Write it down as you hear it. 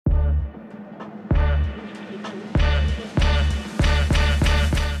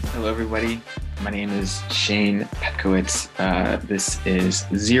Hello, everybody. My name is Shane Petkowitz. This is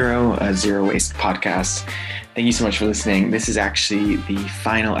Zero Waste Podcast. Thank you so much for listening. This is actually the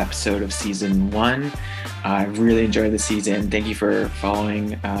final episode of season 1. I've really enjoyed the season. Thank you for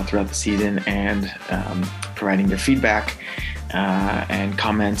following throughout the season and providing your feedback and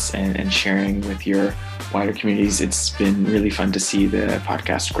comments and sharing with your wider communities. It's been really fun to see the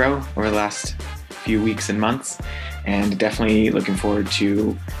podcast grow over the last few weeks and months, and definitely looking forward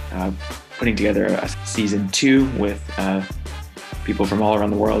to putting together a season 2 with people from all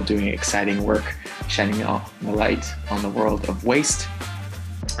around the world doing exciting work, shining the light on the world of waste.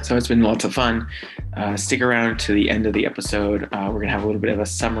 So it's been lots of fun. Stick around to the end of the episode. We're going to have a little bit of a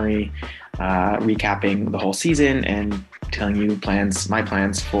summary recapping the whole season and telling you my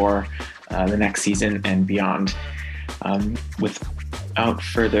plans for the next season and beyond. Without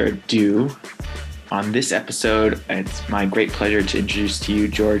further ado, on this episode, it's my great pleasure to introduce to you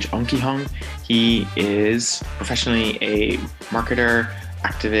George Ongkiehong. He is professionally a marketer,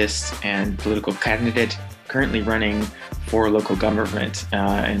 activist, and political candidate currently running for local government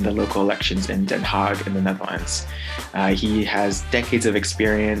in the local elections in Den Haag in the Netherlands. He has decades of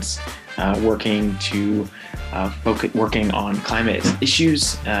experience working on climate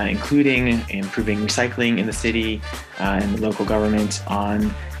issues, including improving recycling in the city and the local government,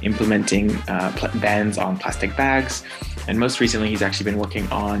 on implementing bans on plastic bags. And most recently, he's actually been working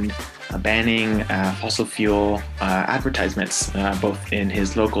on banning fossil fuel advertisements, both in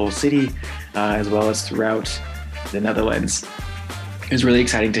his local city as well as throughout the Netherlands. It was really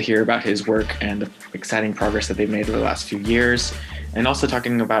exciting to hear about his work and the exciting progress that they've made over the last few years, and also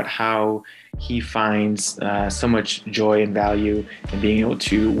talking about how he finds so much joy and value in being able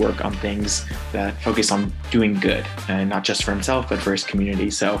to work on things that focus on doing good, and not just for himself, but for his community.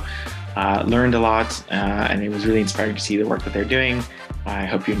 So learned a lot, and it was really inspiring to see the work that they're doing. I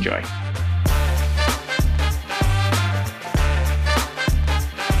hope you enjoy.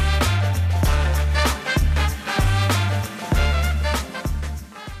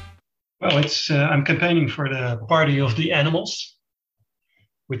 Well, I'm campaigning for the Party of the Animals,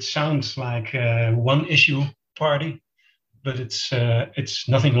 which sounds like a one-issue party, but it's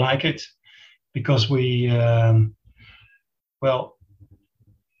nothing like it, because we're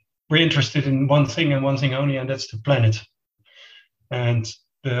interested in one thing and one thing only, and that's the planet. And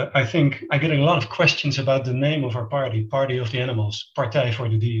I think I get a lot of questions about the name of our party, Party of the Animals, Partij voor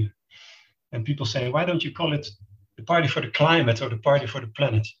de Dieren. And people say, why don't you call it the Party for the Climate or the Party for the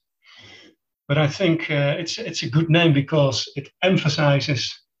Planet? But I think it's a good name because it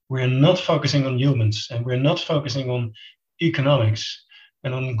emphasizes we're not focusing on humans, and we're not focusing on economics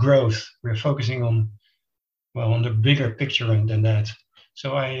and on growth. We're focusing on the bigger picture than that.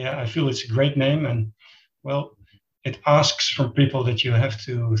 So I feel it's a great name, and it asks from people that you have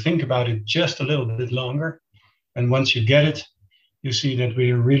to think about it just a little bit longer. And once you get it, you see that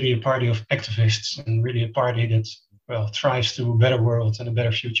we're really a party of activists, and really a party that thrives to a better world and a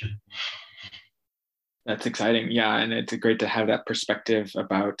better future. That's exciting. Yeah, and it's great to have that perspective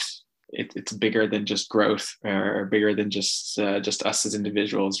about it's bigger than just growth, or bigger than just us as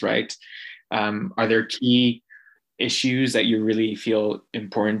individuals, right? Are there key issues that you really feel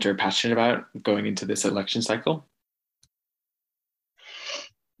important or passionate about going into this election cycle?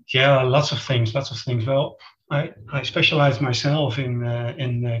 Yeah, lots of things. Well, I specialize myself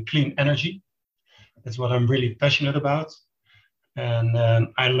in clean energy. That's what I'm really passionate about, and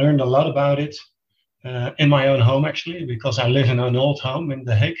I learned a lot about it in my own home, actually, because I live in an old home in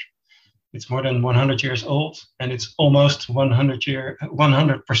The Hague. It's more than 100 years old, and it's almost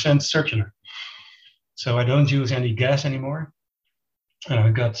 100% circular. So I don't use any gas anymore.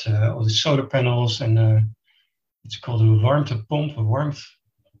 I got all the solar panels, and it's called a warmtepomp, warmth.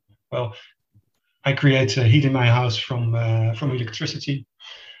 Well, I create heat in my house from electricity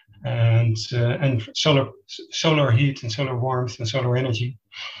and solar heat and solar warmth and solar energy.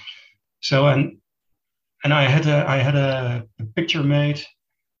 So and I had a picture made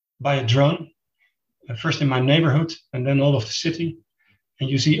by a drone, first in my neighborhood and then all of the city. And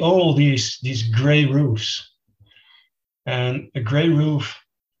you see all these gray roofs. And a gray roof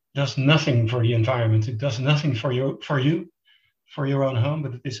does nothing for the environment. It does nothing for your own home,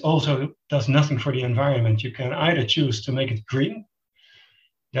 but it also does nothing for the environment. You can either choose to make it green,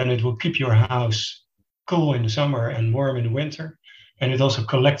 then it will keep your house cool in the summer and warm in the winter. And it also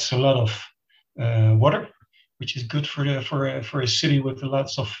collects a lot of water, which is good for a city with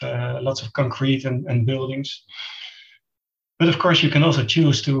lots of concrete and buildings. But of course, you can also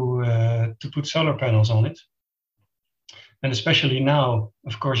choose to put solar panels on it. And especially now,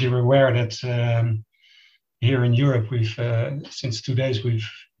 of course, you're aware that here in Europe, we've since 2 days we've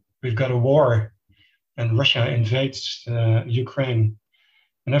we've got a war and Russia invades Ukraine,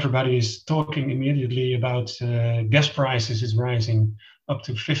 and everybody is talking immediately about gas prices is rising up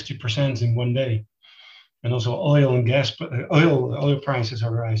to 50% in one day, and also oil prices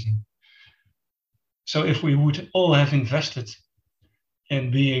are rising. So if we would all have invested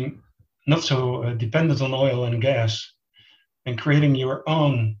in being not so dependent on oil and gas and creating your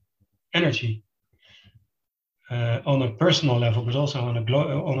own energy on a personal level, but also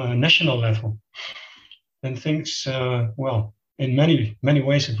on a national level, then things, in many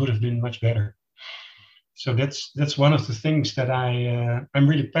ways, it would have been much better. So that's one of the things that I'm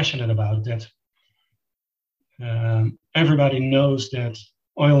really passionate about. That everybody knows that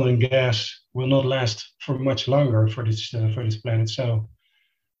oil and gas will not last for much longer for this planet. So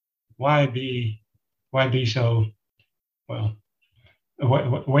why be so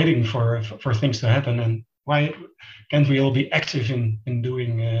waiting for things to happen, and why can't we all be active in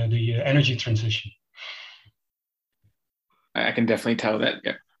doing the energy transition? I can definitely tell that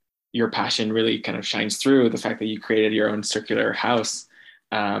your passion really kind of shines through the fact that you created your own circular house.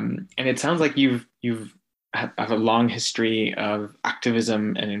 And it sounds like you've have a long history of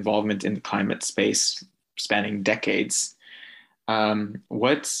activism and involvement in the climate space spanning decades.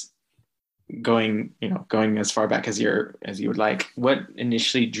 What's going as far back as you would like, what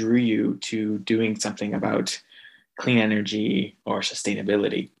initially drew you to doing something about clean energy or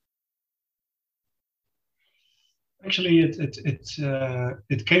sustainability? Actually,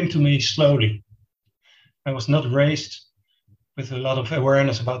 it came to me slowly. I was not raised with a lot of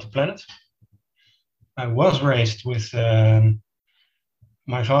awareness about the planet. I was raised with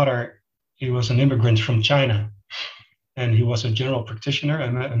my father. He was an immigrant from China, and he was a general practitioner,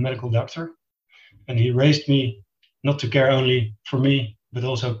 a medical doctor. And he raised me not to care only for me, but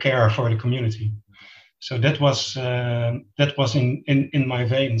also care for the community. So that was in my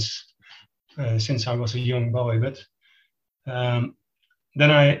veins since I was a young boy. But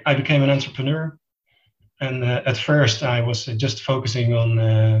then I became an entrepreneur. And at first I was just focusing on,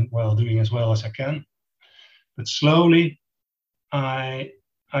 doing as well as I can. But slowly I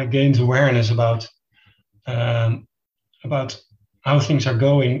gained awareness about how things are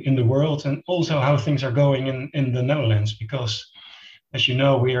going in the world, and also how things are going in the Netherlands. Because, as you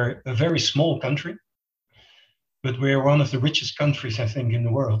know, we are a very small country, but we are one of the richest countries, I think, in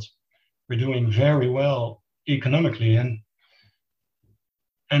the world. We're doing very well economically. And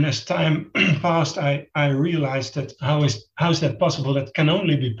as time passed, I realized that how is that possible? That can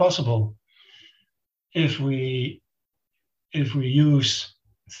only be possible if we use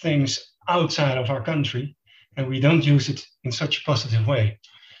things outside of our country, and we don't use it in such a positive way,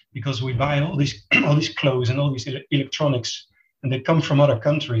 because we buy all these clothes and all these electronics, and they come from other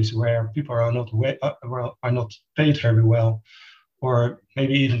countries where people are not paid very well, or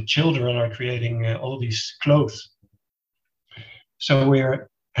maybe even children are creating all these clothes. So we're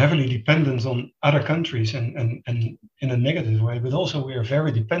heavily dependent on other countries, and in a negative way, but also we are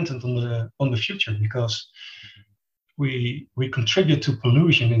very dependent on the future, because we contribute to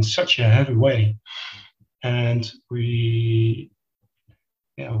pollution in such a heavy way, and we're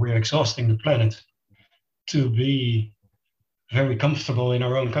exhausting the planet to be very comfortable in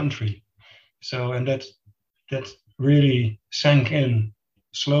our own country. So, and that really sank in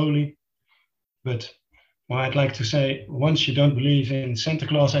slowly. But I'd like to say, once you don't believe in Santa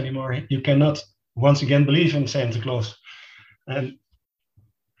Claus anymore, you cannot once again believe in Santa Claus. And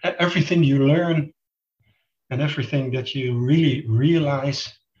everything you learn and everything that you really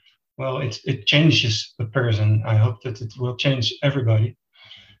realize, it changes a person. I hope that it will change everybody.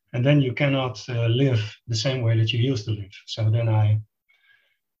 And then you cannot live the same way that you used to live. So then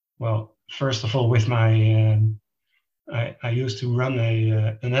first of all, with my, I used to run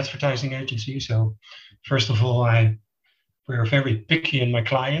an advertising agency. So first of all, we're very picky in my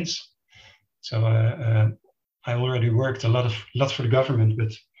clients. So I already worked a lot for the government,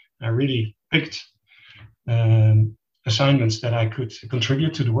 but I really picked assignments that I could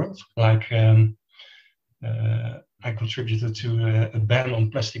contribute to the world. Like I contributed to a ban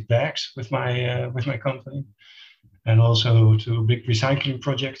on plastic bags with my company, and also to big recycling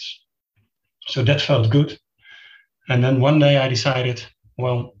projects. So that felt good. And then one day I decided,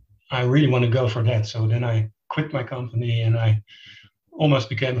 I really want to go for that. So then I quit my company and I almost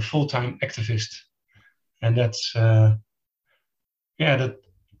became a full-time activist. And that's, that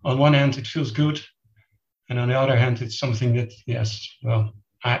on one hand, it feels good. And on the other hand, it's something that,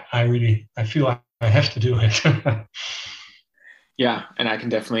 I feel I have to do it. Yeah, and I can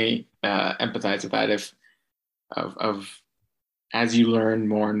definitely empathize with that. As you learn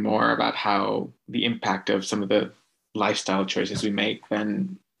more and more about how the impact of some of the lifestyle choices we make,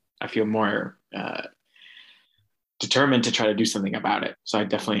 then I feel more determined to try to do something about it. So I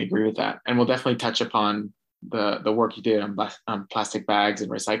definitely agree with that. And we'll definitely touch upon the work you did on plastic bags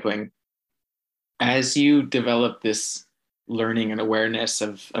and recycling. As you develop this learning and awareness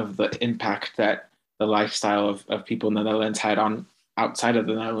of the impact that the lifestyle of people in the Netherlands had on outside of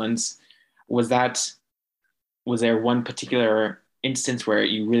the Netherlands, was there one particular instance where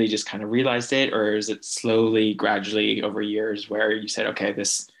you really just kind of realized it, or is it slowly, gradually over years where you said, okay,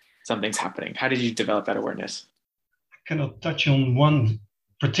 this something's happening? How did you develop that awareness? I cannot touch on one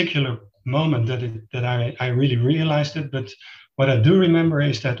particular moment that I really realized it, but what I do remember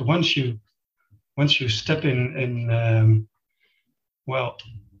is that once you step in well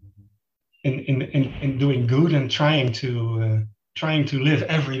in doing good and trying to live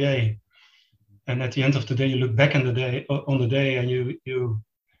every day, and at the end of the day you look back on the day and you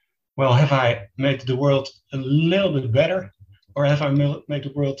well, have I made the world a little bit better, or have I made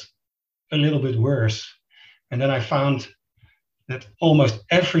the world a little bit worse? And then I found that almost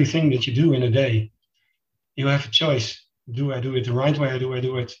everything that you do in a day, you have a choice. Do I do it the right way, or do I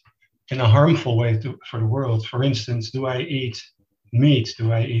do it in a harmful way for the world? For instance, do I eat meat?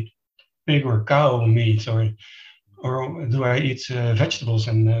 Do I eat pig or cow meat, or do I eat vegetables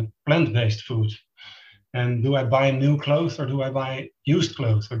and plant-based food? And do I buy new clothes, or do I buy used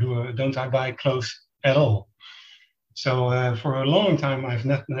clothes, or don't I buy clothes at all? So for a long time, I've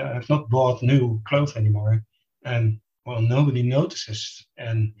not bought new clothes anymore, and well, nobody notices,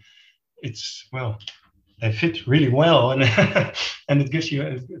 and it's well, they fit really well, and and it gives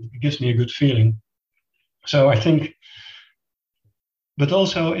me a good feeling. So I think, but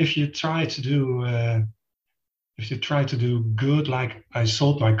also if you try to do good, like I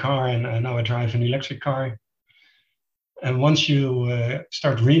sold my car and now I drive an electric car. And once you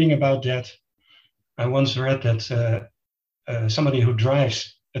start reading about that, I once read that somebody who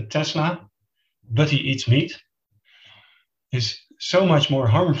drives a Tesla, but he eats meat, is so much more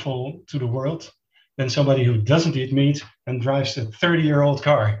harmful to the world than somebody who doesn't eat meat and drives a 30-year-old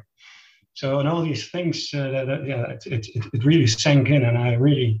car. So, and all these things, yeah, it really sank in, and I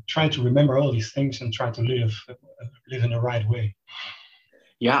really tried to remember all these things and try to live in the right way.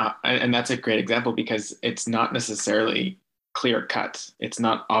 Yeah, and that's a great example because it's not necessarily clear cut. It's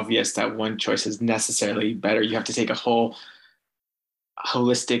not obvious that one choice is necessarily better. You have to take a whole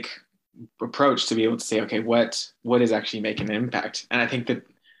holistic approach to be able to say, okay, what is actually making an impact? And I think that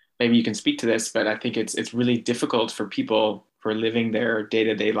maybe you can speak to this, but I think it's really difficult for people for living their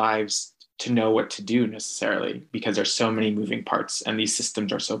day-to-day lives to know what to do necessarily because there's so many moving parts and these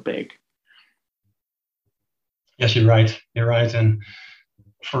systems are so big. Yes, you're right. You're right. And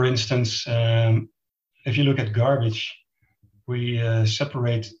for instance, if you look at garbage, we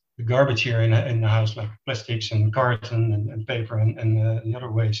separate the garbage here in the house, like plastics and carton and paper and the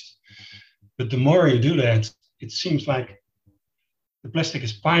other waste. But the more you do that, it seems like the plastic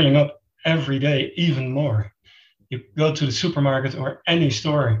is piling up every day even more. You go to the supermarket or any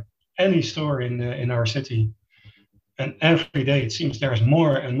store in our city, and every day it seems there's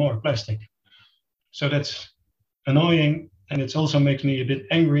more and more plastic. So that's annoying, and it also makes me a bit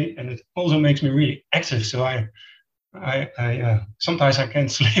angry, and it also makes me really active. So I sometimes I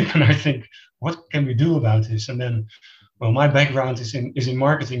can't sleep, and I think, what can we do about this? And then, well, my background is in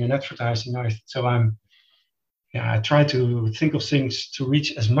marketing and advertising, so I try to think of things to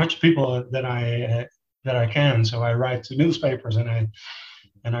reach as much people that I can. So I write to newspapers, and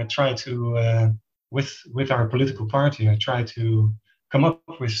I try to with our political party, I try to come up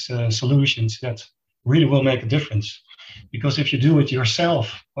with solutions that really will make a difference. Because if you do it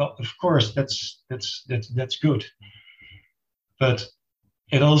yourself, well, of course that's good, but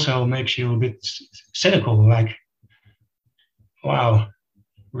it also makes you a bit cynical. Like, wow,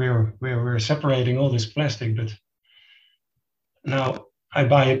 we're separating all this plastic, but now I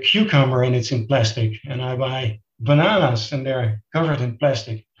buy a cucumber and it's in plastic, and I buy bananas and they're covered in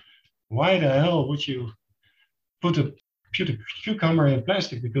plastic. Why the hell would you put a cucumber in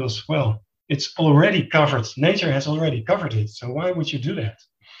plastic? Because, well, it's already covered. Nature has already covered it. So why would you do that?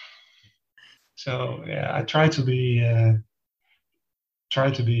 So yeah, I try to be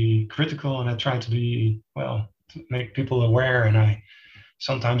critical, and I try to be, well, to make people aware. And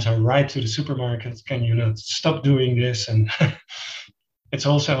sometimes I write to the supermarket, can you not stop doing this? And it's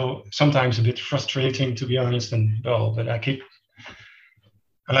also sometimes a bit frustrating, to be honest. And well, but I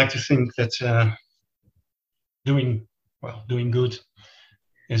like to think that doing good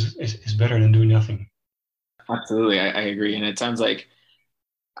is better than doing nothing. Absolutely, I agree. And it sounds like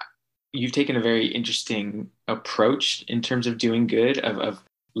you've taken a very interesting approach in terms of doing good, of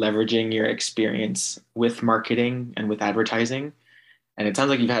leveraging your experience with marketing and with advertising And it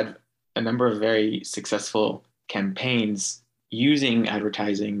sounds like you've had a number of very successful campaigns using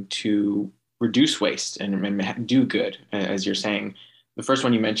advertising to reduce waste and do good, as you're saying. The first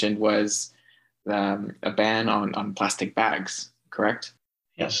one you mentioned was a ban on plastic bags, correct?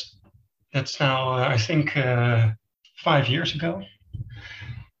 Yes, that's now, I think, 5 years ago.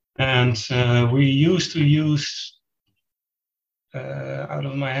 And we used to use, out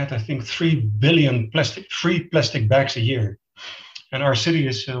of my head, I think 3 billion free plastic bags a year. And our city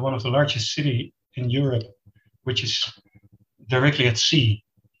is one of the largest city in Europe, which is directly at sea.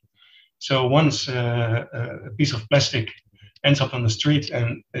 So once a piece of plastic ends up on the street,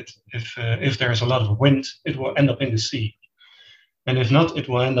 and if there's a lot of wind, it will end up in the sea. And if not, it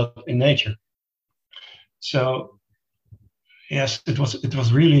will end up in nature. So yes, it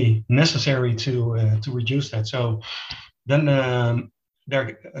was really necessary to reduce that. So then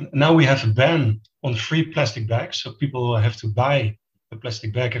now we have a ban on free plastic bags. So people have to buy a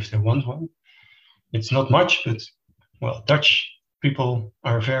plastic bag if they want one. It's not much, but well, Dutch people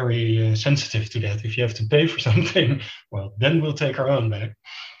are very sensitive to that. If you have to pay for something, well, then we'll take our own bag.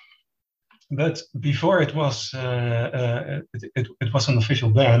 But before it was it was an official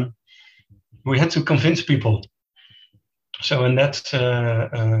ban, we had to convince people. So in that,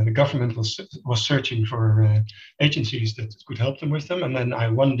 the government was searching for agencies that could help them with them, and then I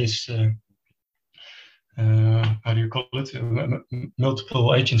won this. How do you call it?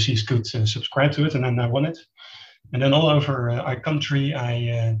 Multiple agencies could subscribe to it, and then I won it. And then all over our country,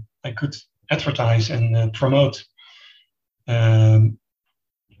 I could advertise and promote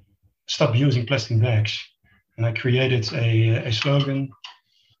stop using plastic bags. And I created a slogan,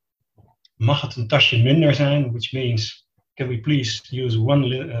 mag het een tasje minder zijn, which means, can we please use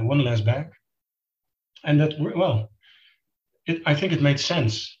one less bag? And that, well, I think it made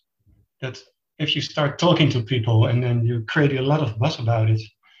sense that if you start talking to people and then you create a lot of buzz about it,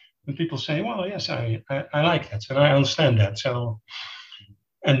 and people say, well, yes, I like that and I understand that. So,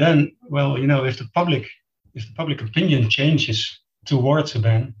 and then, well, you know, if the public opinion changes towards a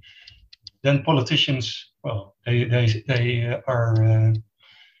ban, then politicians, well, they're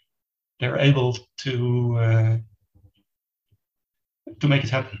able to make it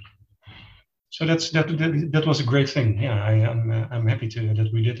happen. So that was a great thing. Yeah, I'm happy that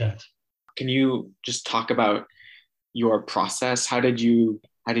we did that. Can you just talk about your process? How did you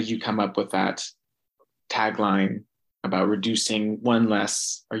come up with that tagline about reducing one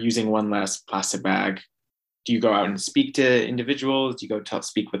less or using one less plastic bag? Do you go out and speak to individuals? Do you go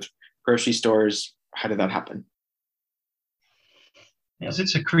speak with grocery stores? How did that happen? Yes,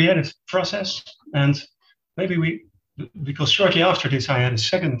 it's a creative process, and maybe because shortly after this I had a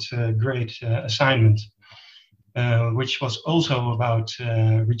second grade assignment, which was also about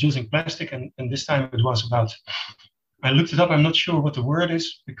reducing plastic, and this time it was about, I looked it up, I'm not sure what the word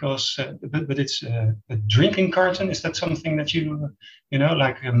is, because but it's a drinking carton. Is that something that you know,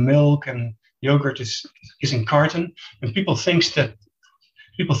 like milk and yogurt is in carton, and people think that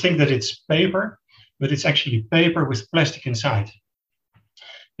it's paper, but it's actually paper with plastic inside.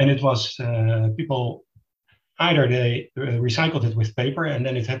 And it was people, either they recycled it with paper and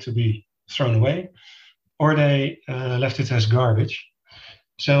then it had to be thrown away, or they left it as garbage.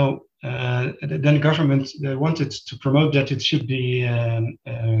 So then the government wanted to promote that it should be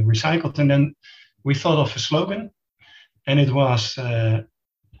recycled. And then we thought of a slogan, and it was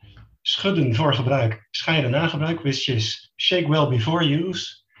schudden voor gebruik, scheiden na gebruik, which is shake well before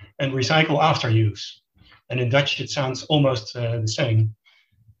use and recycle after use. And in Dutch, it sounds almost the same.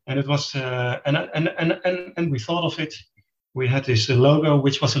 And it was, and we thought of it. We had this logo,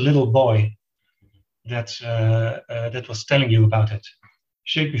 which was a little boy that was telling you about it.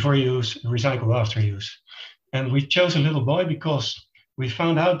 Shake before use, recycle after use. And we chose a little boy because we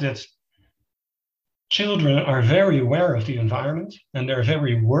found out that children are very aware of the environment and they're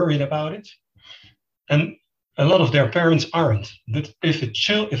very worried about it. And a lot of their parents aren't. But if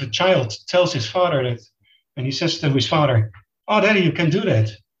a child tells his father that, and he says to his father, "Oh, Daddy, you can do that.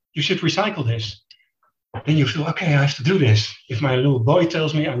 You should recycle this." Then you feel, okay, I have to do this. If my little boy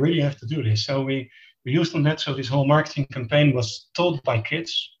tells me, I really have to do this. So we used on that. So this whole marketing campaign was told by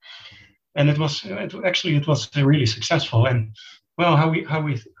kids, and it was really successful. And well, how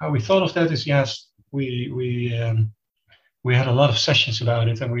we thought of that is, yes, we had a lot of sessions about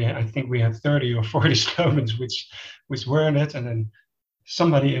it, and I think we had 30 or 40 slogans which were in it. And then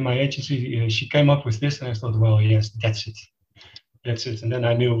somebody in my agency, she came up with this, and I thought, well, yes, that's it. And then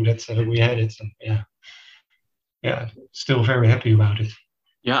I knew that we had it, and yeah, still very happy about it.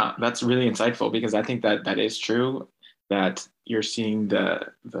 Yeah, that's really insightful, because I think that is true, that you're seeing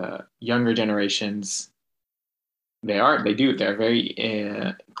the younger generations They do. They're very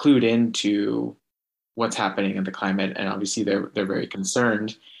clued into what's happening in the climate, and obviously they're very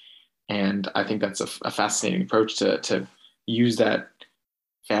concerned. And I think that's a fascinating approach to use that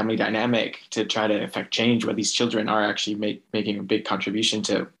family dynamic to try to affect change where these children are actually making a big contribution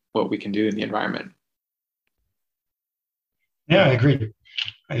to what we can do in the environment. Yeah, I agree.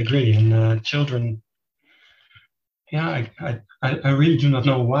 I agree. And children, yeah, I really do not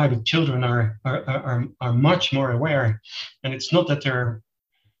know why, but children are much more aware. And it's not that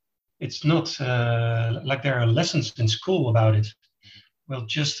it's not like there are lessons in school about it. Well,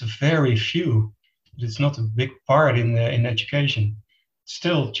 just a very few. It's not a big part in education.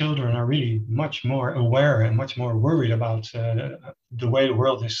 Still, children are really much more aware and much more worried about the way the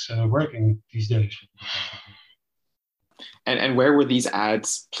world is working these days. And where were these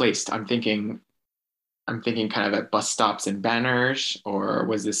ads placed? I'm thinking kind of at bus stops and banners, or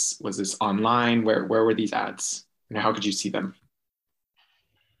was this online? Where were these ads? And how could you see them?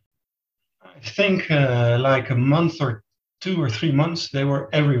 I think like a month or 2 or 3 months, they were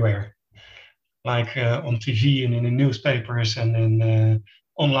everywhere, like on TV and in the newspapers and in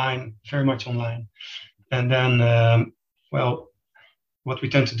online, very much online. And then, well, what we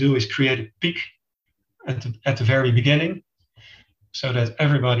tend to do is create a peak at the very beginning so that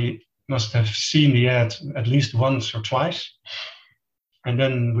everybody must have seen the ad at least once or twice. And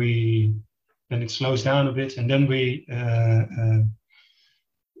then it slows down a bit. And then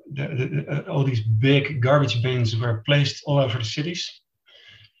all these big garbage bins were placed all over the cities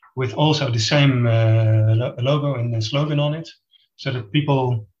with also the same logo and slogan on it so that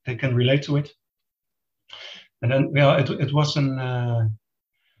people, they can relate to it. And then, well, it wasn't,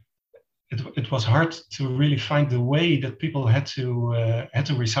 it was hard to really find the way that people had to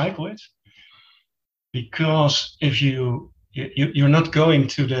recycle it, because if you're not going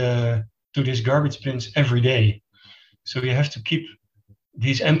to these garbage bins every day, so you have to keep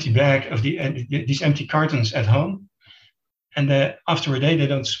these these empty cartons at home, and after a day they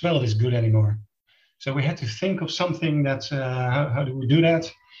don't smell as good anymore. So we had to think of something that how do we do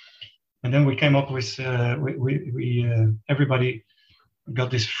that? And then we came up with everybody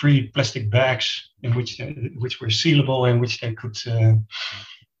got these free plastic bags in which were sealable and which they could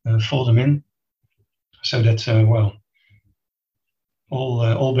fold them in, so that well,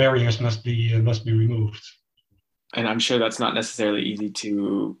 all barriers must be removed. And I'm sure that's not necessarily easy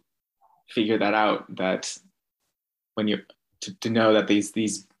to figure that out. That when you to know that these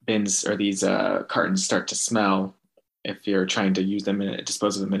bins or these cartons start to smell if you're trying to use them and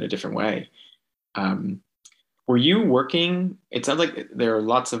dispose of them in a different way. Um, were you working? It sounds like there are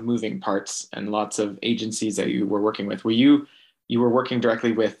lots of moving parts and lots of agencies that you were working with. You were working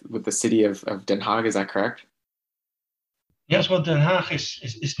directly with the city of Den Haag? Is that correct? Yes, well, Den Haag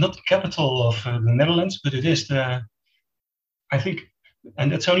is not the capital of the Netherlands, but it is I think,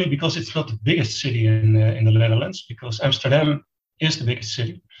 and that's only because it's not the biggest city in the Netherlands, because Amsterdam is the biggest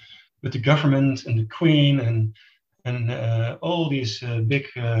city, but the government and the Queen and all these big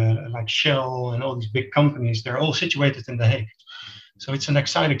like Shell and all these big companies, they're all situated in The Hague. So it's an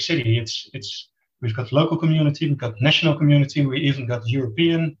exciting city. We've got local community, we've got national community, we even got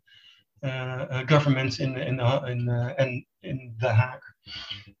European government in The Hague,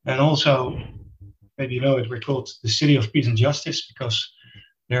 and also maybe you know it. We're called the City of Peace and Justice because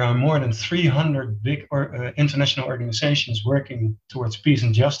there are more than 300 big international organizations working towards peace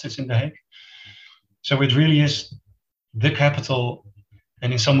and justice in The Hague. So it really is the capital,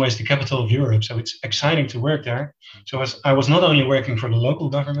 and in some ways the capital of Europe. So it's exciting to work there. So I was not only working for the local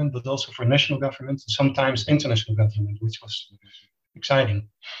government, but also for national government, and sometimes international government, which was exciting.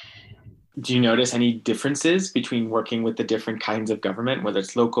 Do you notice any differences between working with the different kinds of government, whether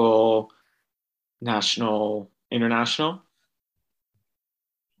it's local, national, international?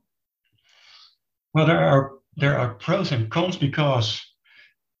 Well, there are pros and cons because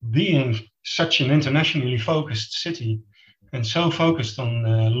being such an internationally focused city and so focused on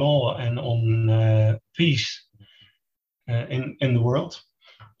law and on peace in the world,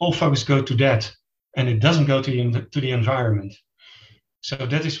 all focus go to that, and it doesn't go to the environment. So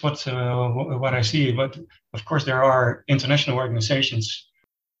that is what I see. But of course, there are international organizations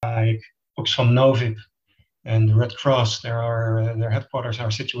like Oxfam Novib and the Red Cross. Their headquarters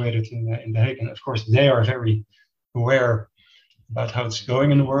are situated in The Hague, and of course, they are very aware about how it's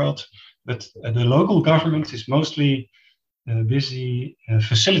going in the world. But the local government is mostly busy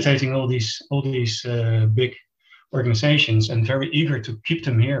facilitating all these big organizations and very eager to keep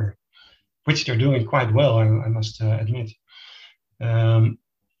them here, which they're doing quite well, I must admit.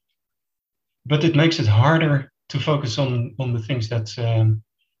 But it makes it harder to focus on the things that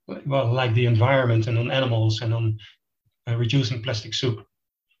well, like the environment and on animals and on reducing plastic soup.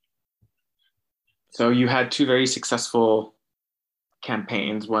 So you had two very successful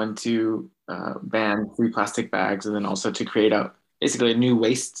campaigns, one to ban free plastic bags, and then also to create basically a new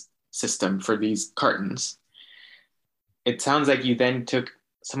waste system for these cartons. It sounds like you then took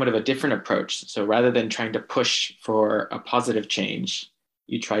somewhat of a different approach. So rather than trying to push for a positive change,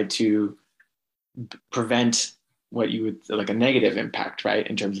 you tried to prevent what you would like a negative impact, right,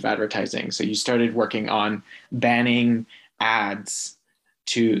 in terms of advertising. So you started working on banning ads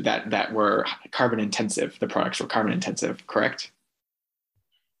that were carbon intensive. The products were carbon intensive, correct?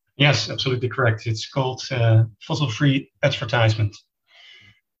 Yes, absolutely correct. It's called fossil-free advertisement,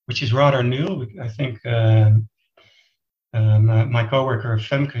 which is rather new. I think my coworker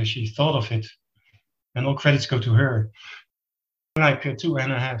Femke, she thought of it, and all credits go to her. Like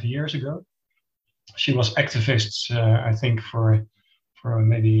 2.5 years ago, she was activist, I think, for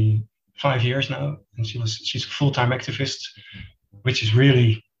maybe 5 years now, and she's a full-time activist, which is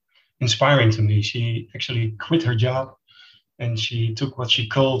really inspiring to me. She actually quit her job and she took what she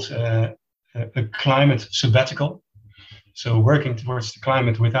called a climate sabbatical, so working towards the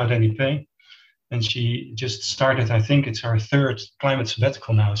climate without any pay. And she just started, I think it's her third climate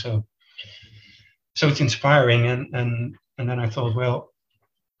sabbatical now. So it's inspiring. And then I thought, well,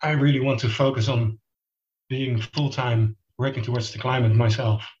 I really want to focus on being full-time working towards the climate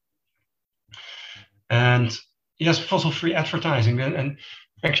myself. And yes, fossil-free advertising. And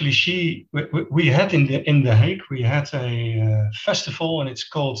actually, we had in the Hague, we had a festival, and it's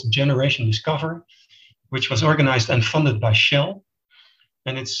called Generation Discover, which was organized and funded by Shell.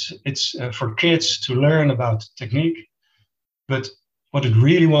 And it's for kids to learn about technique. But what it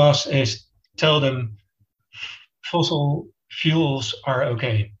really was is tell them fossil fuels are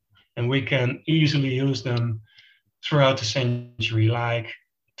okay, and we can easily use them throughout the century, like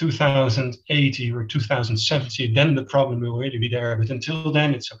 2080 or 2070, then the problem will really be there. But until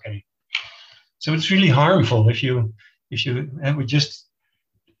then, it's okay. So it's really harmful if you, and we just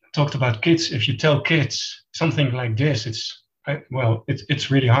talked about kids. If you tell kids something like this,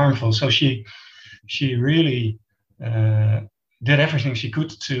 it's really harmful. So she really did everything she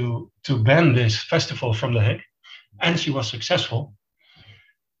could to ban this festival from The Hague, and she was successful.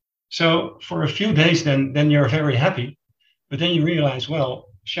 So for a few days, then you're very happy, but then you realize, well,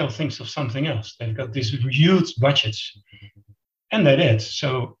 Shell thinks of something else. They've got these huge budgets, and they did.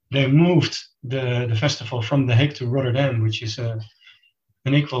 So they moved the festival from The Hague to Rotterdam, which is an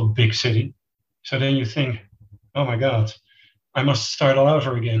equal big city. So then you think, oh my God, I must start all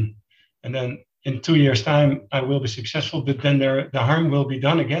over again. And then in 2 years' time, I will be successful, but then the harm will be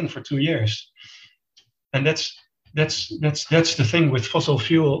done again for 2 years. And that's the thing with fossil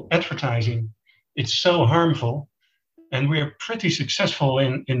fuel advertising. It's so harmful. And we're pretty successful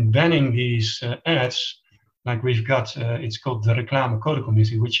in banning these ads. Like we've got, it's called the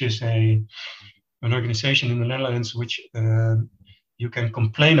Reclamecodecommissie, which is an organization in the Netherlands which you can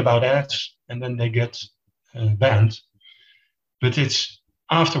complain about ads and then they get banned. But it's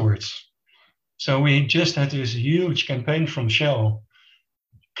afterwards. So we just had this huge campaign from Shell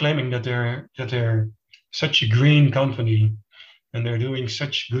claiming that they're such a green company and they're doing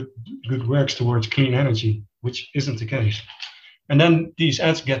such good works towards clean energy, which isn't the case. And then these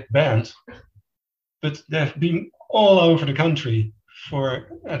ads get banned, but they've been all over the country for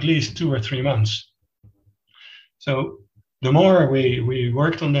at least 2 or 3 months. So the more we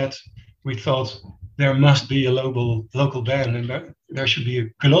worked on that, we thought there must be a local ban, and there should be a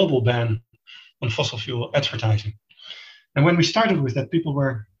global ban on fossil fuel advertising. And when we started with that, people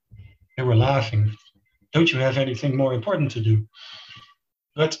were laughing. Don't you have anything more important to do?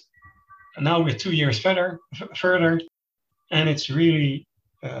 But now we're 2 years further, and it's really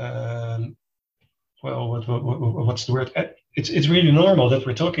what's the word? It's really normal that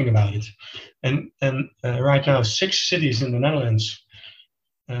we're talking about it. And right now, 6 cities in the Netherlands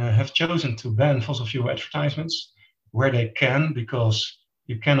have chosen to ban fossil fuel advertisements where they can, because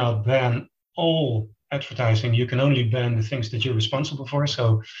you cannot ban all advertising. You can only ban the things that you're responsible for.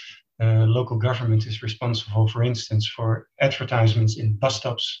 So local government is responsible, for instance, for advertisements in bus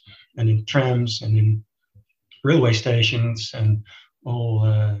stops and in trams and in railway stations and all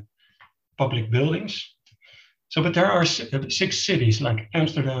public buildings. So, but there are 6 cities like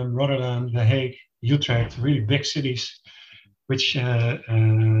Amsterdam, Rotterdam, The Hague, Utrecht, really big cities, which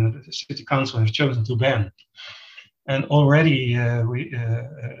the city council have chosen to ban. And already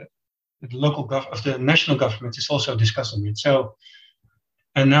the national government is also discussing it. So,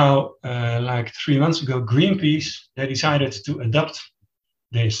 and now, like 3 months ago, Greenpeace, they decided to adopt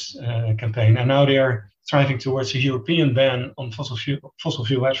this campaign. And now they are striving towards a European ban on fossil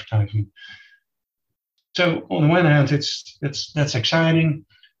fuel advertising. So on the one hand, that's exciting,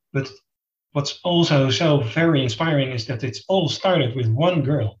 but what's also so very inspiring is that it's all started with one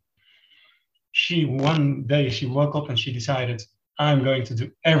girl. One day she woke up and she decided, I'm going to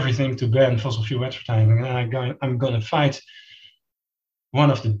do everything to ban fossil fuel advertising, and I'm going to fight one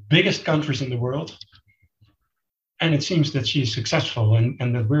of the biggest countries in the world. And it seems that she's successful,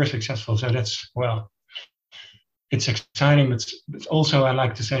 and that we're successful. So that's, well, it's exciting, but also I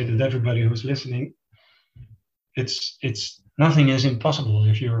like to say that everybody who's listening, it's nothing is impossible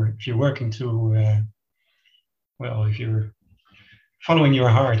if you're working to if you're following your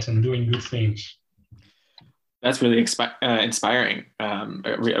heart and doing good things. That's really inspiring.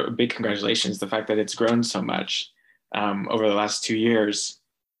 A big congratulations. The fact that it's grown so much over the last 2 years.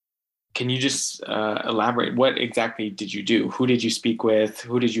 Can you just elaborate? What exactly did you do? Who did you speak with?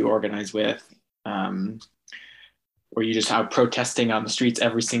 Who did you organize with? Were you just out protesting on the streets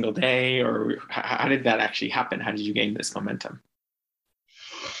every single day, or how did that actually happen? How did you gain this momentum?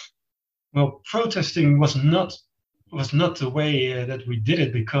 Well, protesting was not the way that we did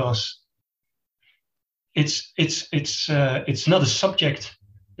it, because it's not a subject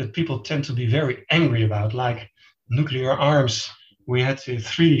that people tend to be very angry about, like nuclear arms. We had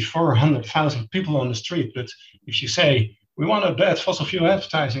 300,000-400,000 people on the street, but if you say we want to ban fossil fuel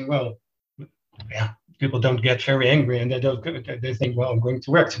advertising, well, yeah, people don't get very angry, and they think, well, I'm going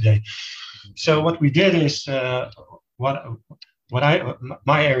to work today. So what we did is my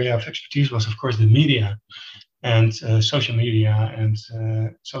area of expertise was, of course, the media and social media and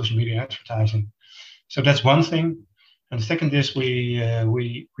social media advertising. So that's one thing. And the second is we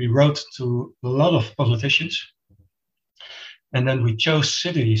wrote to a lot of politicians, and then we chose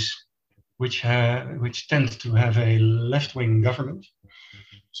cities which tend to have a left-wing government,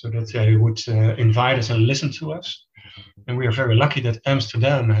 so that they would invite us and listen to us. And we are very lucky that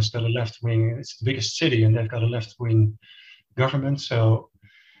Amsterdam has got a left-wing. It's the biggest city, and they've got a left-wing government. So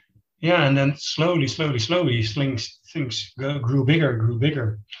yeah, and then slowly, things grew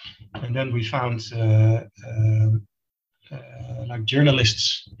bigger. And then we found like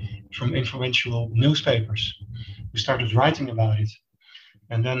journalists from influential newspapers who started writing about it.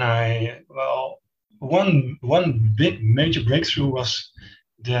 And then one big major breakthrough was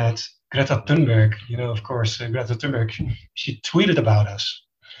that Greta Thunberg, of course, Greta Thunberg, she tweeted about us.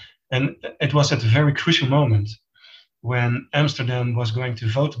 And it was at a very crucial moment when Amsterdam was going to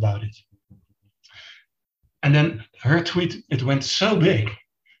vote about it. And then her tweet, it went so big.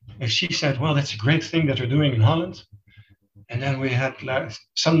 And she said, well, that's a great thing that they're doing in Holland. And then we had,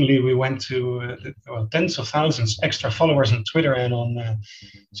 suddenly we went to tens of thousands extra followers on Twitter and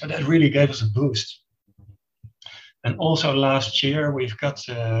so that really gave us a boost. And also last year, we've got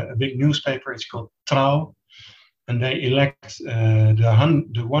a big newspaper, it's called Trouw, and they elect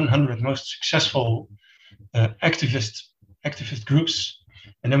the 100 most successful activist groups.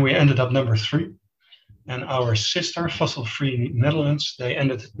 And then we ended up number 3. And our sister, Fossil Free Netherlands, they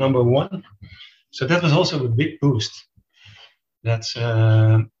ended at number 1. So that was also a big boost. That's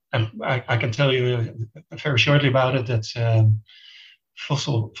and I can tell you very shortly about it. That's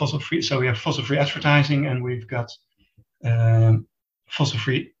fossil free. So we have fossil free advertising, and we've got Fossil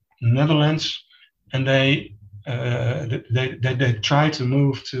Free Netherlands, and they try to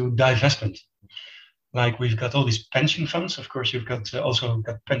move to divestment. Like we've got all these pension funds. Of course, you've got also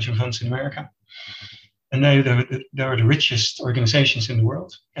got pension funds in America, and they're the richest organizations in the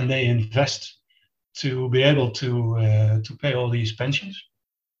world, and they invest to be able to pay all these pensions.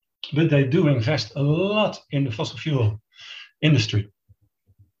 But they do invest a lot in the fossil fuel industry.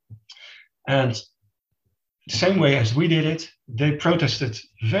 And the same way as we did it, they protested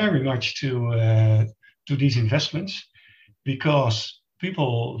very much to these investments, because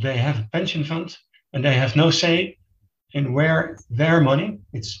people, they have a pension fund and they have no say in where their money,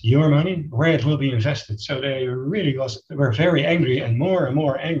 it's your money, where it will be invested. So they really were very angry, and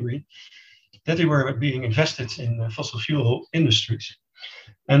more angry, that they were being invested in fossil fuel industries.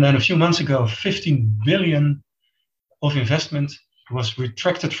 And then a few months ago, 15 billion of investment was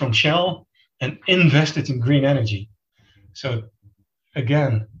retracted from Shell and invested in green energy. So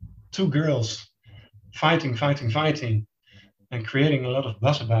again, 2 girls fighting, and creating a lot of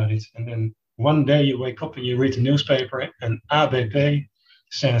buzz about it. And then one day you wake up and you read the newspaper, and ABP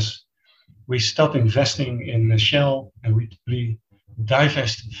says, we stop investing in the Shell, and we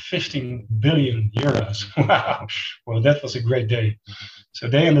divest 15 billion euros. Wow. Well, that was a great day. So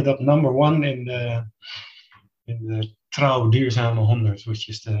they ended up number 1 in the Trouw Duurzame 100,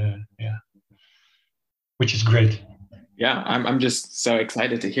 which is great. Yeah, I'm just so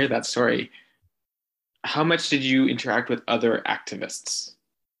excited to hear that story. how much did you interact with other activists?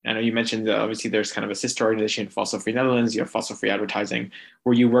 I know you mentioned that obviously there's kind of a sister organization, Fossil Free Netherlands, you have Fossil Free Advertising.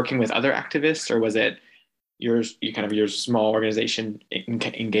 Were you working with other activists, or was it your small organization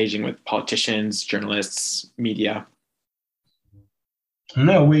engaging with politicians, journalists, media?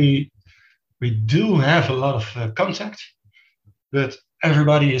 No, we do have a lot of contact, but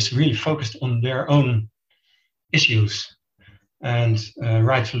everybody is really focused on their own issues, and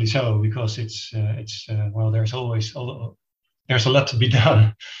rightfully so, because well, there's a lot to be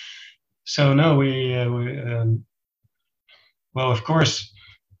done. So no, well, of course,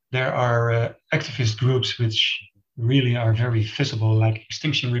 there are activist groups which really are very visible, like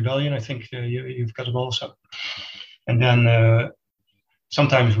Extinction Rebellion. I think you've got it also. And then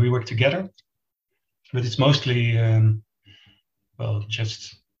sometimes we work together, but it's mostly well,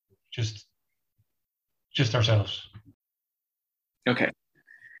 just ourselves. Okay.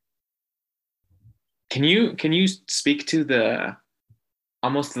 Can you speak to the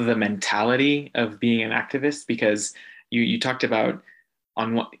almost the mentality of being an activist? Because you talked about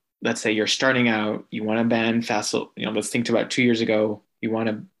on what, let's say you're starting out, you want to ban fossil, let's think about 2 years ago, you want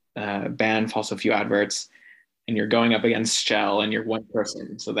to ban fossil fuel adverts, and you're going up against Shell and you're one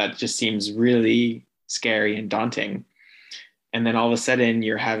person. So that just seems really scary and daunting. And then all of a sudden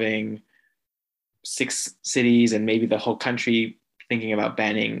you're having 6 cities and maybe the whole country thinking about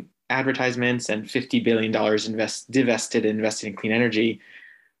banning advertisements and $50 billion divested invested in clean energy.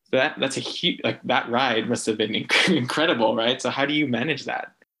 So that's a huge, like that ride must have been incredible, right? So how do you manage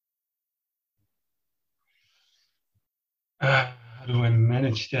that? How do I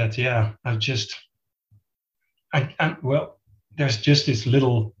manage that? Yeah, well, there's just this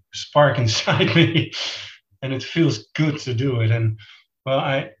little spark inside me, and it feels good to do it. And well,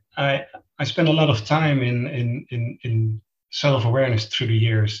 I spend a lot of time in self-awareness through the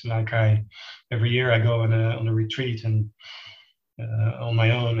years. Like every year I go on a retreat and on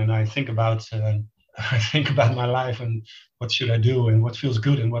my own, and I think about I think about my life and what should I do and what feels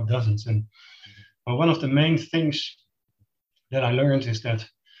good and what doesn't. And well, one of the main things that I learned is that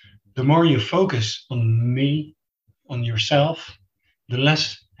the more you focus on me, on yourself, the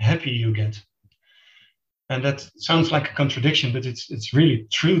less happy you get. And that sounds like a contradiction, but it's really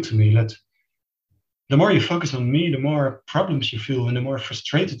true to me that the more you focus on me, the more problems you feel and the more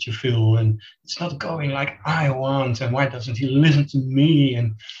frustrated you feel. And it's not going like I want, and why doesn't he listen to me?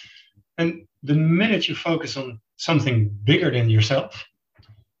 And the minute you focus on something bigger than yourself,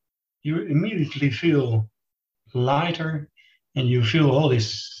 you immediately feel lighter and you feel all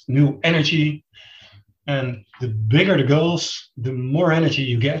this new energy. And the bigger the goals, the more energy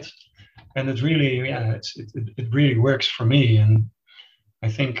you get. And it really, yeah, it really works for me. And I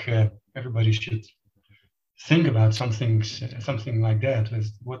think everybody should think about something like that.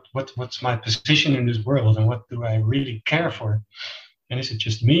 With what's my position in this world, and what do I really care for? And is it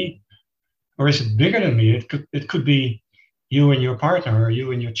just me, or is it bigger than me? It could be you and your partner, or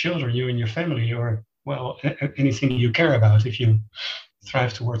you and your children, you and your family, or well, anything you care about. If you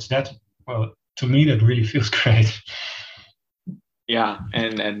thrive towards that, well, to me that really feels great. Yeah,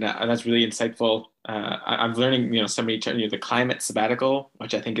 and that's really insightful. I'm learning, somebody told me the climate sabbatical,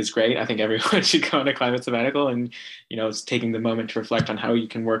 which I think is great. I think everyone should go on a climate sabbatical, and it's taking the moment to reflect on how you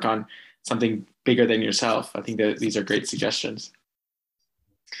can work on something bigger than yourself. I think that these are great suggestions.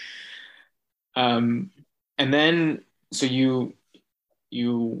 And then, so you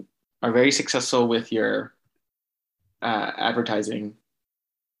are very successful with your advertising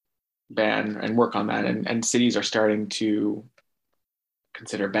ban and work on that, and cities are starting to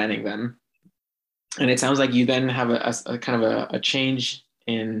consider banning them. And it sounds like you then have a kind of a change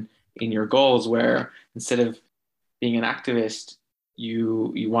in your goals, where instead of being an activist,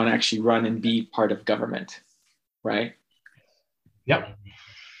 you want to actually run and be part of government, right? Yeah.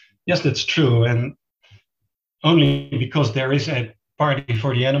 Yes, that's true. And only because there is a party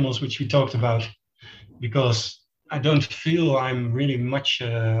for the animals, which we talked about, because I don't feel I'm really much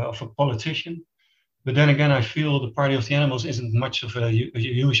of a politician. But then again, I feel the Party of the Animals isn't much of a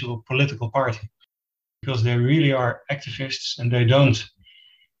usual political party, because they really are activists, and they don't.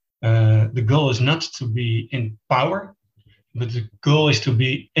 The goal is not to be in power, but the goal is to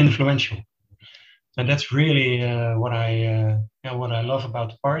be influential, and that's really what I love about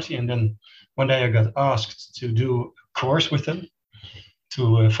the party. And then one day I got asked to do a course with them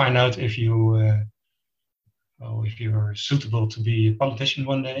to find out if you're suitable to be a politician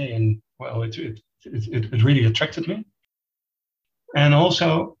one day, and well, it really attracted me. And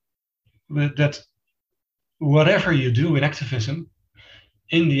also that whatever you do in activism,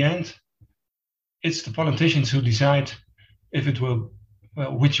 in the end, it's the politicians who decide if it will,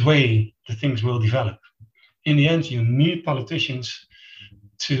 well, which way the things will develop. in the end, you need politicians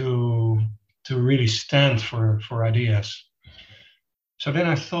to really stand for ideas. So then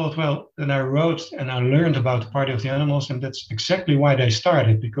I thought, well, then I wrote and I learned about the Party of the Animals, and that's exactly why they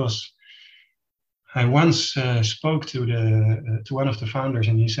started. Because I once spoke to one of the founders,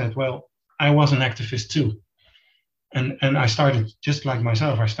 and he said, "Well, I was an activist too, and I started just like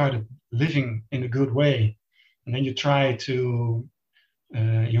myself. I started living in a good way, and then you try to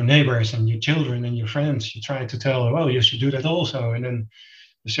your neighbors and your children and your friends, you try to tell, well, you should do that also, and then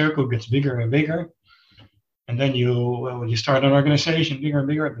the circle gets bigger and bigger." And then you start an organization bigger and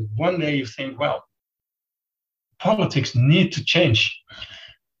bigger. But one day you think, well, politics need to change.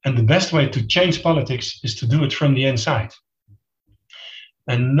 And the best way to change politics is to do it from the inside.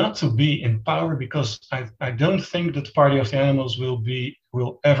 And not to be in power, because I don't think that the Party of the Animals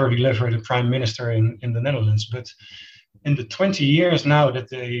will ever deliver the prime minister in the Netherlands. But in the 20 years now that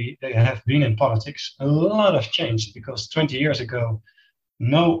they have been in politics, a lot has changed, because 20 years ago,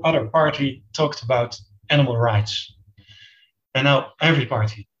 no other party talked about animal rights. And now every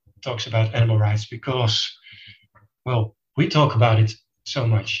party talks about animal rights because, well, we talk about it so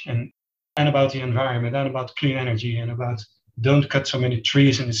much, and about the environment, and about clean energy, and about don't cut so many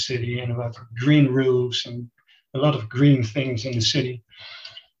trees in the city, and about green roofs and a lot of green things in the city.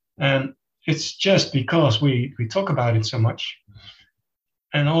 And it's just because we talk about it so much.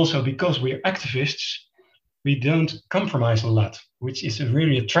 And also because we're activists, we don't compromise a lot, which is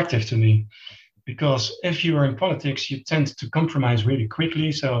really attractive to me. Because if you are in politics, you tend to compromise really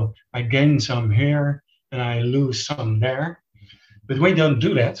quickly. So I gain some here and I lose some there. But we don't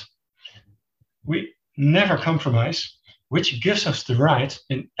do that. We never compromise, which gives us the right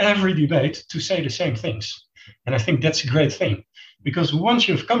in every debate to say the same things. And I think that's a great thing. Because once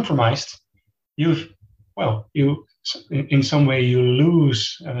you've compromised, you in some way you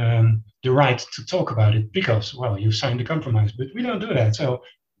lose the right to talk about it, because, well, you signed a compromise. But we don't do that. So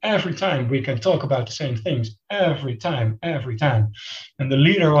every time we can talk about the same things, every time. And the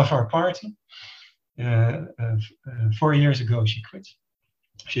leader of our party, 4 years ago, she quit.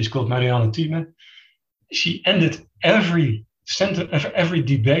 She's called Marianne Thieme. She ended every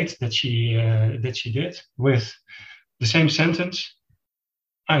debate that she did with the same sentence: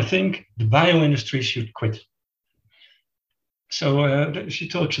 "I think the bio industry should quit." So she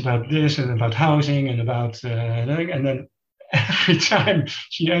talks about this and about housing and about, and then every time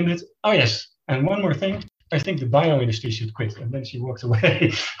she ended, "Oh yes, and one more thing, I think the bio industry should quit." And then she walked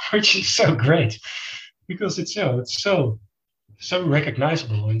away, which is so great, because it's so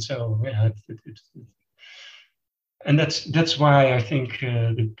recognizable, and so and that's why I think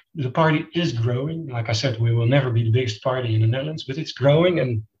the party is growing. Like I said, we will never be the biggest party in the Netherlands, but it's growing,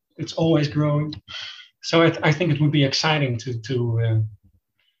 and it's always growing. So I think it would be exciting to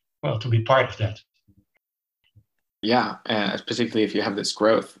be part of that. Yeah, particularly if you have this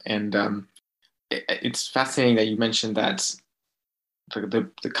growth. And it's fascinating that you mentioned that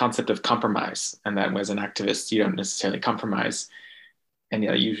the concept of compromise, and that as an activist, you don't necessarily compromise. And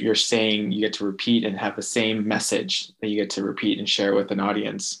you're saying you get to repeat and have the same message that you get to repeat and share with an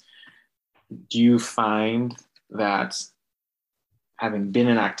audience. Do you find that, having been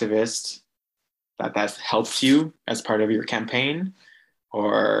an activist, that helps you as part of your campaign,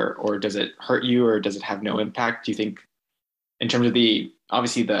 or does it hurt you, or does it have no impact? Do you think, in terms of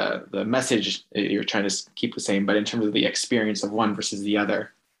obviously the message you're trying to keep the same, but in terms of the experience of one versus the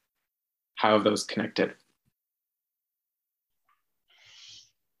other, how have those connected?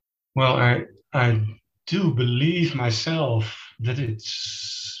 Well, I do believe myself that it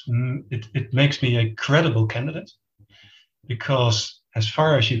makes me a credible candidate, because as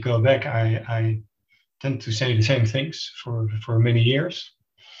far as you go back, I tend to say the same things for many years.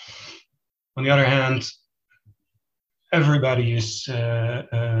 On the other hand, everybody is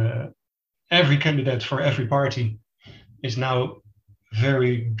every candidate for every party is now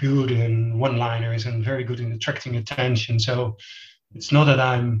very good in one-liners and very good in attracting attention. So it's not that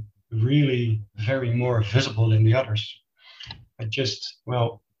I'm really very more visible than the others.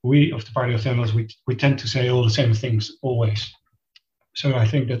 We of the Party of the Animals, we tend to say all the same things always. So I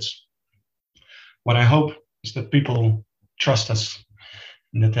think that's what I hope, is that people trust us,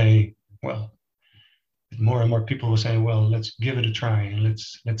 and that more and more people will say, well, let's give it a try, and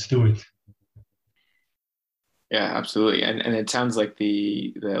let's do it. Yeah, absolutely. And it sounds like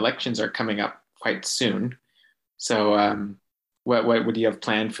the elections are coming up quite soon. So what would you have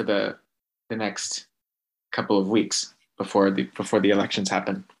planned for the next couple of weeks before the elections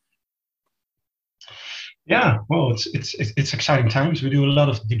happen? Yeah, well, it's exciting times. We do a lot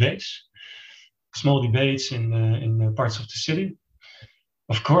of debates, small debates in parts of the city.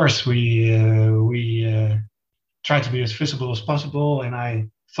 Of course, we try to be as visible as possible. And I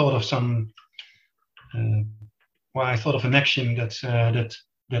thought of I thought of an action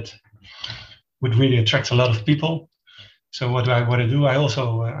that would really attract a lot of people. So what do I want to do?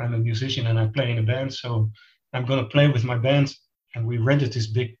 I'm a musician and I play in a band. So I'm going to play with my band, and we rented this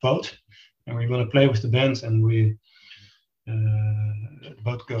big boat, and we're going to play with the band, and the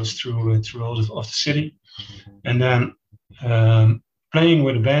boat goes through all of the city, and then playing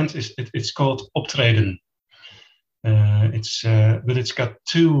with a band it's called optreden. But it's got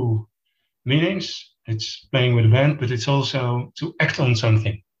two meanings. It's playing with a band, but it's also to act on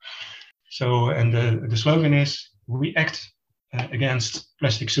something. So, and the slogan is, we act against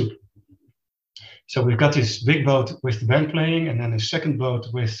plastic soup. So we've got this big boat with the band playing, and then a second boat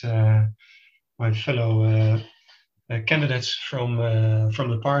with my fellow candidates from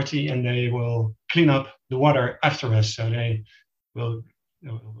the party, and they will clean up the water after us. So they will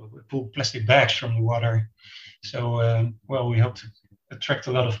pull plastic bags from the water. So we hope to attract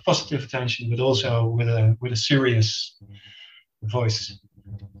a lot of positive attention, but also with a serious voice.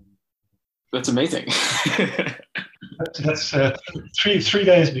 That's amazing. That's 3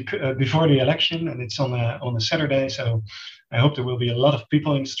 days before the election, and it's on a Saturday. So I hope there will be a lot of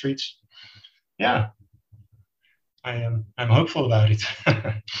people in the streets. Yeah, I'm hopeful about it.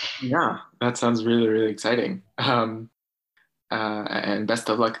 Yeah, that sounds really, really exciting. And best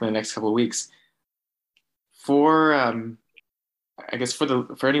of luck in the next couple of weeks. For I guess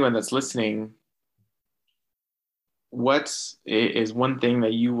for anyone that's listening, what is one thing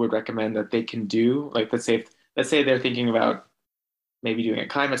that you would recommend that they can do? Like, let's say they're thinking about maybe doing a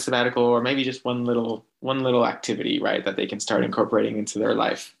climate sabbatical, or maybe just one little activity, right, that they can start incorporating into their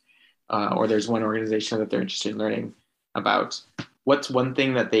life. Or there's one organization that they're interested in learning about. What's one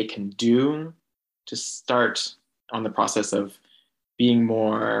thing that they can do to start on the process of being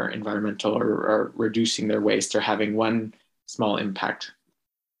more environmental, or reducing their waste, or having one small impact?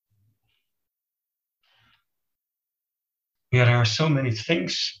 Yeah, there are so many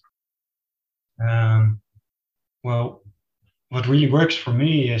things. Well, what really works for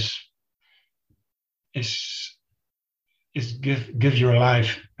me is give your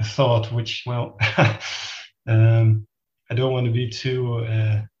life a thought, which, well, I don't want to be too.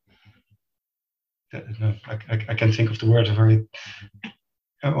 No, I can't think of the word.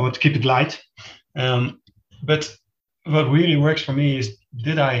 I want to keep it light. But what really works for me is,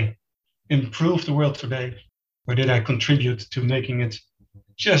 did I improve the world today, or did I contribute to making it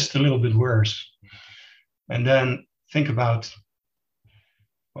just a little bit worse? And then think about,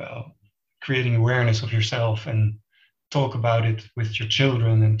 well, creating awareness of yourself, and talk about it with your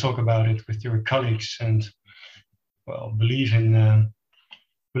children, and talk about it with your colleagues, and, well, believe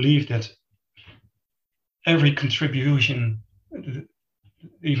that every contribution,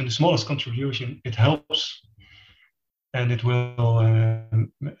 even the smallest contribution, it helps, and it will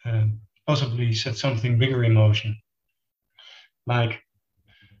possibly set something bigger in motion. Like,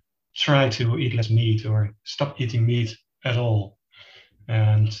 try to eat less meat, or stop eating meat at all.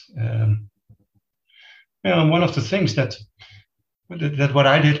 And one of the things that what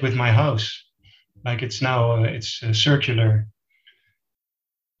I did with my house, like, it's now it's circular.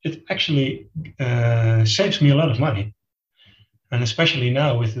 It actually saves me a lot of money, and especially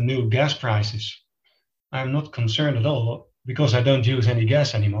now with the new gas prices, I'm not concerned at all, because I don't use any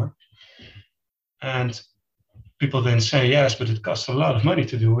gas anymore. And people then say, yes, but it costs a lot of money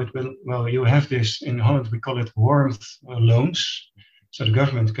to do it. Well, you have this in Holland, we call it warmth loans. So the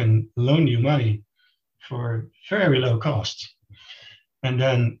government can loan you money for very low cost. And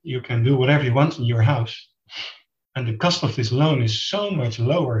then you can do whatever you want in your house. And the cost of this loan is so much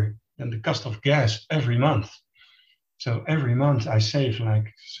lower than the cost of gas every month. So every month I save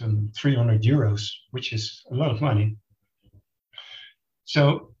like some 300 euros, which is a lot of money.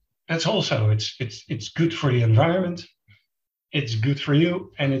 So that's also, it's good for the environment, it's good for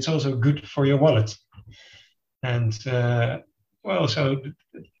you, and it's also good for your wallet. And so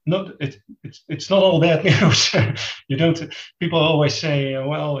it's not all bad news. You don't. People always say,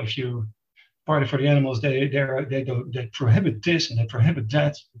 well, if you party for the animals, they prohibit this and they prohibit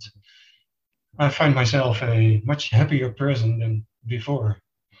that. But I find myself a much happier person than before.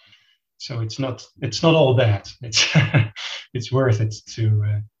 So it's not all bad. It's it's worth it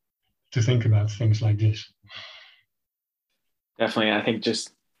to think about things like this. Definitely, I think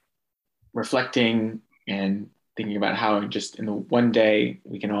just reflecting and thinking about how just in the one day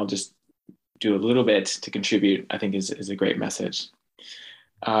we can all just do a little bit to contribute, I think is a great message.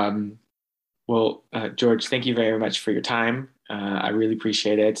 George, thank you very much for your time. I really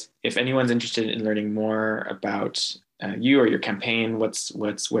appreciate it. If anyone's interested in learning more about you or your campaign,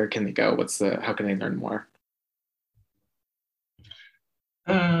 where can they go? How can they learn more?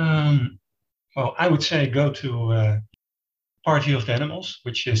 Well, I would say go to Party of the Animals,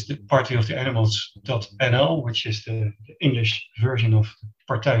 which is the partyoftheanimals.nl, which is the English version of the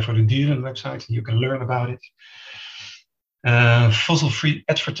Partij voor de Dieren website. You can learn about it. Fossil-free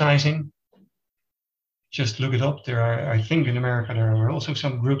advertising. Just look it up. There are, I think in America, there are also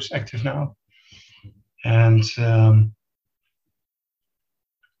some groups active now. And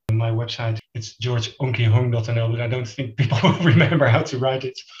my website, it's Ongkiehong.nl, but I don't think people will remember how to write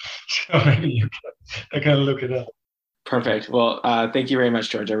it. So maybe I can look it up. Perfect. Well, thank you very much,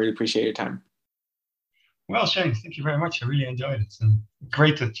 George. I really appreciate your time. Well, Shane, thank you very much. I really enjoyed it. And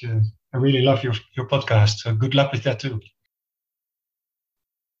great that I really love your podcast. So good luck with that too.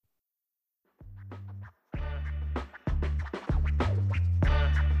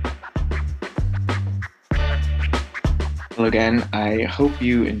 Hello again. I hope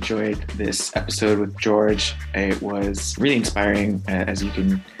you enjoyed this episode with George. It was really inspiring,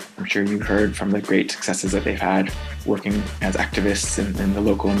 I'm sure you heard from the great successes that they've had working as activists in the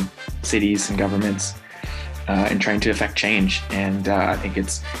local cities and governments and trying to affect change. And I think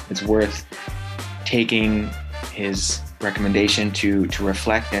it's worth taking his recommendation to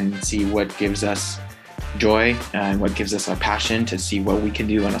reflect and see what gives us joy and what gives us our passion, to see what we can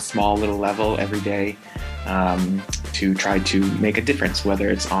do on a small little level every day to try to make a difference, whether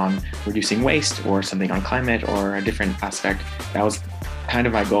it's on reducing waste or something on climate or a different aspect. That was kind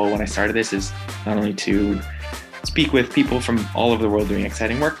of my goal when I started this, is not only to speak with people from all over the world doing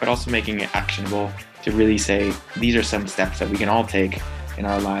exciting work, but also making it actionable, to really say these are some steps that we can all take in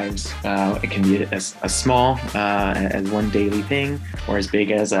our lives. It can be as small as one daily thing, or as big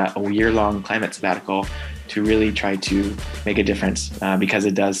as a year-long climate sabbatical, to really try to make a difference, because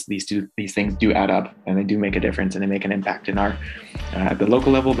it does. These things do add up, and they do make a difference, and they make an impact in our at the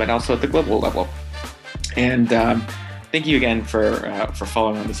local level, but also at the global level. And thank you again for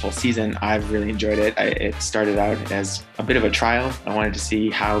following on this whole season. I've really enjoyed it. It started out as a bit of a trial. I wanted to see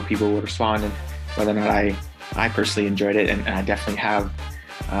how people would respond and whether or not I personally enjoyed it, and I definitely have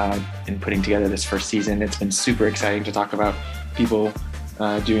in putting together this first season. It's been super exciting to talk about people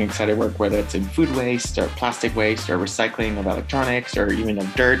doing exciting work, whether it's in food waste or plastic waste or recycling of electronics or even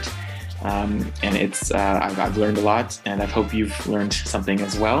of dirt. And it's I've learned a lot, and I hope you've learned something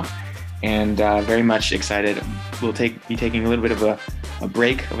as well. And very much excited. We'll be taking a little bit of a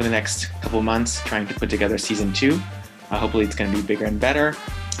break over the next couple of months, trying to put together season 2. Hopefully it's going to be bigger and better.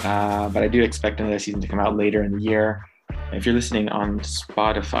 But I do expect another season to come out later in the year. If you're listening on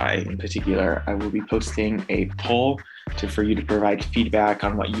Spotify in particular, I will be posting a poll for you to provide feedback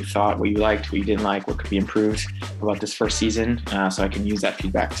on what you thought, what you liked, what you didn't like, what could be improved about this first season, so I can use that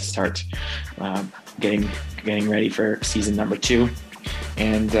feedback to start getting ready for season number 2.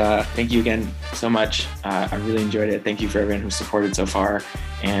 And thank you again so much. I really enjoyed it. Thank you for everyone who's supported so far.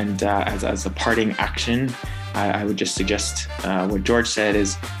 And as a parting action, I would just suggest what George said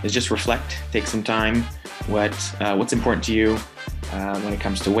is just reflect, take some time. What's important to you when it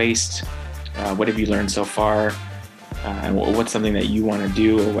comes to waste? What have you learned so far? And what's something that you want to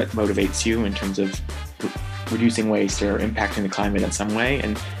do, or what motivates you in terms of reducing waste or impacting the climate in some way,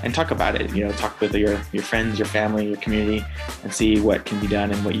 and talk about it. Talk with your friends, your family, your community, and see what can be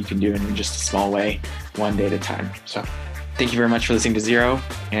done and what you can do in just a small way, one day at a time. So thank you very much for listening to Zero,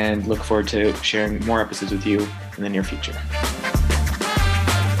 and look forward to sharing more episodes with you in the near future.